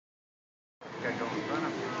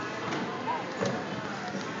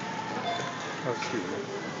excuse me.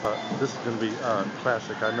 This is going to be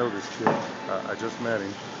classic. I know this kid. I just met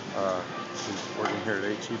him. He's working here at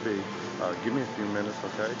HEB. Give me a few minutes,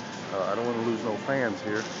 okay? I don't want to lose no fans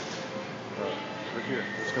here. Look here.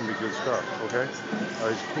 It's going to be good stuff, okay?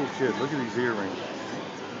 He's a cool kid. Look at these earrings.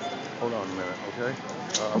 Hold on a minute, okay?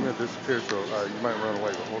 I'm going to disappear, so you might run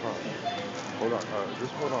away, but hold on. Hold on.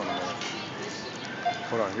 Just hold on a minute.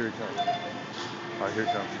 Hold on. Here he comes. All right, here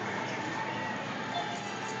he comes.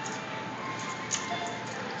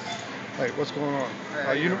 Hey, what's going on?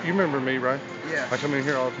 Hey, you remember me, right? Yeah. I come in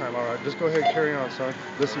here all the time. All right, just go ahead and carry on, son.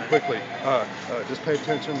 Listen quickly. Just pay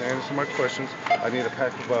attention and answer my questions. I need a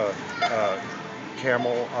pack of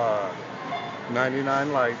Camel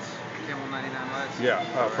 99 lights. Camel 99 lights?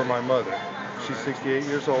 Yeah, for my mother. She's 68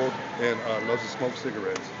 years old and loves to smoke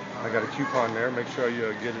cigarettes. I got a coupon there. Make sure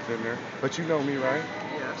you get it in there. But you know me, right?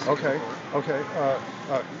 Yes. Okay. Okay.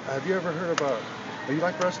 Have you ever heard of you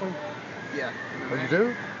like wrestling? Yeah. Oh, you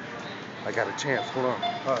do? I got a chance. Hold on.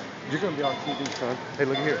 You're gonna be on TV, son. Hey,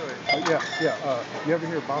 look here. Really? Yeah. You ever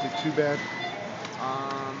hear of Bobby Too Bad?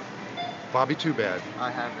 Bobby Too Bad.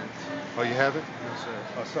 I haven't. Oh, you haven't? No, sir.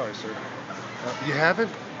 Oh, sorry, sir. You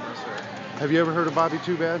haven't? No, sir. Have you ever heard of Bobby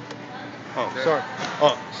Too Bad? Oh, Yeah. sorry.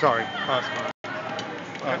 Oh, sorry.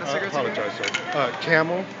 What kind of I cigarettes apologize, sir.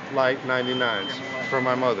 Camel Light 99s for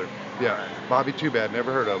my mother. Yeah. Bobby Too Bad.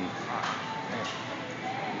 Never heard of him.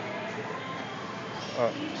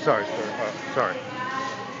 Sorry, sir. Sorry.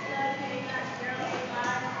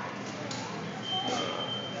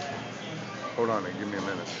 Hold on, give me a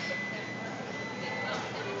minute.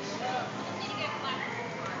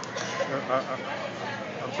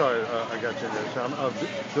 I'm sorry, I got you there. So I'm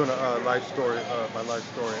doing a life story, my life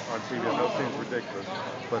story on TV. I know it seems ridiculous,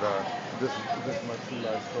 but this is my true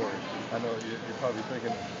life story. I know you're probably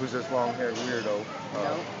thinking, who's this long-haired weirdo?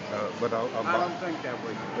 No. But I don't think that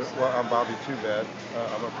way. Well, I'm Bobby Too Bad.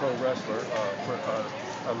 I'm a pro wrestler for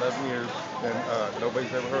 11 years, and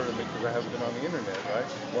nobody's ever heard of me because I haven't been on the internet, right?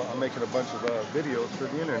 Well, I'm making a bunch of videos for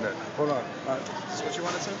the internet. Hold on. Is this what you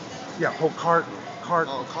wanted to say? Yeah, whole carton.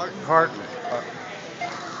 Oh, carton? Carton.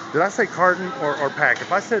 Did I say carton or pack?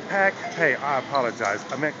 If I said pack, hey, I apologize.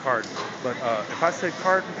 I meant carton. But if I said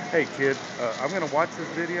carton, hey, kid, I'm going to watch this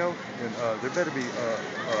video, and there better be a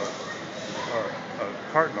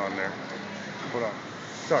carton on there. Hold on.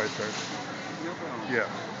 Sorry, sir. No problem. Yeah.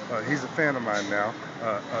 He's a fan of mine now.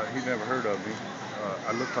 He never heard of me.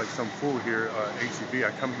 I look like some fool here at HEB.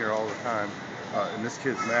 I come here all the time. And this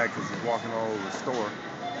kid's mad because he's walking all over the store.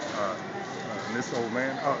 And this old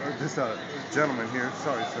man, this gentleman here,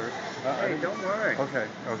 sorry, sir. Hey, don't worry. Okay.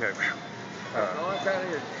 All I've got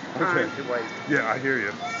is time to wait. Yeah, I hear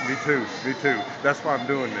you. Me too. That's why I'm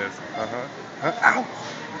doing this. Ow!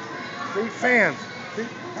 See, fans. See,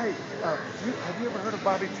 hey, have you ever heard of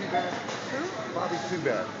Bobby Too Bad? Who? Bobby Too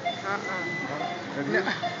Bad. Have you? No.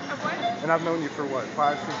 What? And I've known you for what,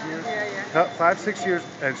 5-6 years? Yeah. 5-6 years,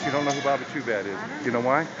 and she don't know who Bobby Too Bad is. You know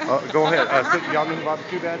why? Go ahead. So y'all know who Bobby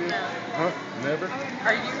Too Bad is? Huh? Never?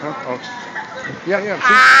 Are you? Huh? Oh. Yeah.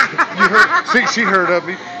 See, you heard? See, she heard of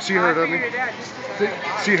me. She heard of me. See,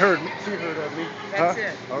 she heard of me. That's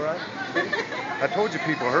it. All right. I told you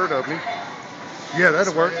people heard of me. Yeah,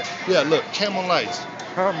 that'll work. Yeah, look, Camel Lights.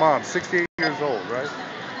 Huh, Mom? 68 years old, right?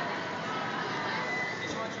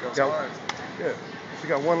 Yeah. She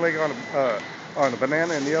got one leg on a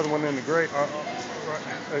banana and the other one in the grave.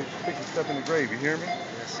 Sticking stuff in the grave. You hear me?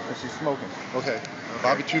 Yes. And she's smoking. Okay.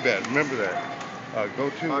 Bobby Too Bad. Remember that. Go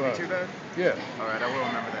to. Bobby Too Bad? Yeah. All right, I will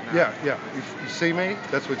remember that now. Yeah. You see me?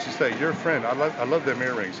 That's what you say. You're a friend. I love them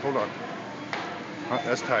earrings. Hold on.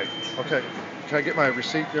 That's tight. Okay. Can I get my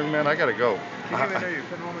receipt, young man? I gotta go. Can you enter your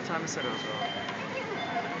PIN one more time? It said it was wrong.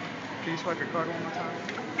 Can you swipe your card one more time?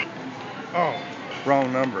 Oh,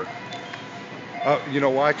 wrong number. You know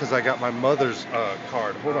why? Because I got my mother's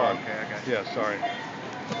card. Hold on. Okay, I got you. Yeah, sorry.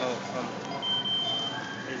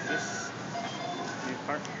 Is this your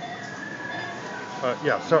card?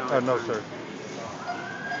 Yeah, sir. No, sir.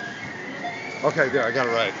 Okay, there, I got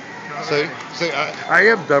it right. See, I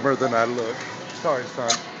am dumber than I look. Sorry, son.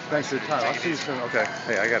 Thanks for your time. I'll see you soon. Okay.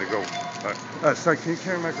 Hey, I gotta go. Son, can you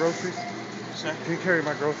carry my groceries? Sir? Can you carry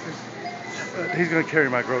my groceries? He's gonna carry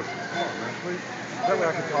my groceries. Come on, man, please. That way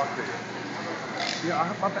I can talk to you.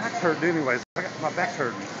 Yeah, my back's hurting anyways. My back's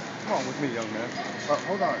hurting. Come on with me, young man.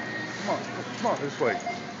 Hold on. Come on this way.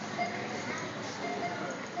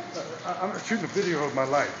 I'm shooting a video of my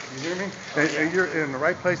life. You hear me? And you're in the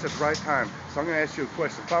right place at the right time. So I'm going to ask you a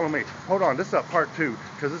question. Follow me. Hold on. This is part 2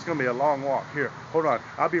 because this is going to be a long walk. Here. Hold on.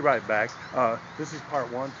 I'll be right back. This is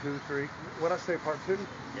part 1, 2, 3. What I say, part 2?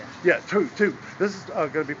 Yeah. Yeah, 2. This is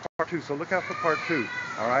going to be part 2. So look out for part 2.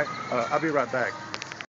 All right. I'll be right back.